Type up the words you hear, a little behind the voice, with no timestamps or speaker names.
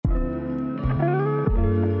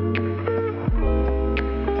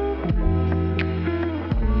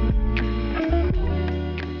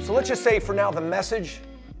let's just say for now the message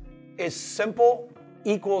is simple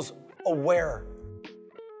equals aware.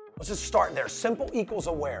 Let's just start there. Simple equals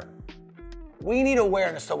aware. We need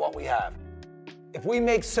awareness of what we have. If we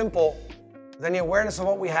make simple, then the awareness of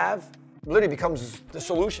what we have literally becomes the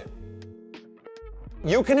solution.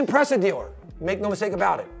 You can impress a dealer, make no mistake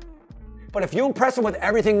about it. But if you impress them with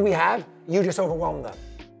everything we have, you just overwhelm them.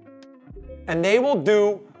 And they will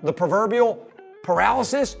do the proverbial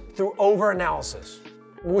paralysis through over-analysis,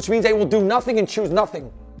 which means they will do nothing and choose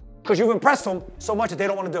nothing because you've impressed them so much that they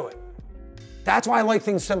don't want to do it. That's why I like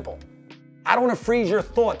things simple. I don't want to freeze your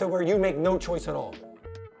thought to where you make no choice at all.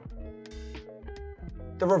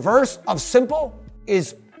 The reverse of simple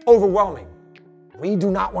is overwhelming. We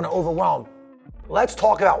do not want to overwhelm. Let's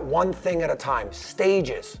talk about one thing at a time.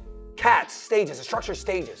 Stages. CATS, stages, the structure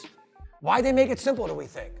stages. Why they make it simple, do we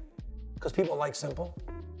think? Because people like simple.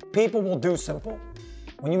 People will do simple.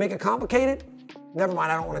 When you make it complicated, never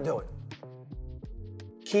mind, I don't want to do it.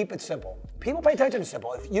 Keep it simple. People pay attention to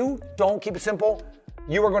simple. If you don't keep it simple,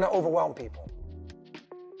 you are going to overwhelm people.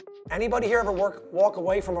 Anybody here ever walk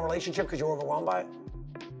away from a relationship because you're overwhelmed by it?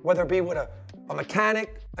 Whether it be with a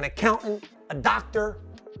mechanic, an accountant, a doctor,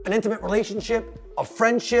 an intimate relationship, a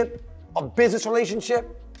friendship, a business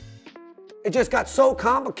relationship. It just got so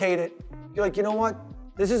complicated. You're like, you know what?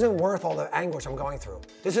 This isn't worth all the anguish I'm going through.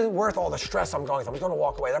 This isn't worth all the stress I'm going through. I'm just going to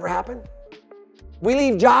walk away. That ever happened? We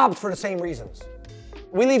leave jobs for the same reasons.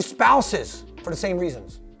 We leave spouses for the same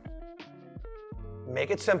reasons.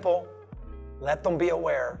 Make it simple. Let them be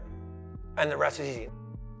aware. And the rest is easy.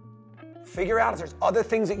 Figure out if there's other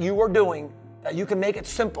things that you are doing that you can make it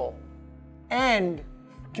simple and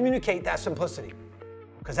communicate that simplicity,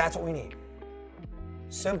 because that's what we need.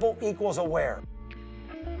 Simple equals aware.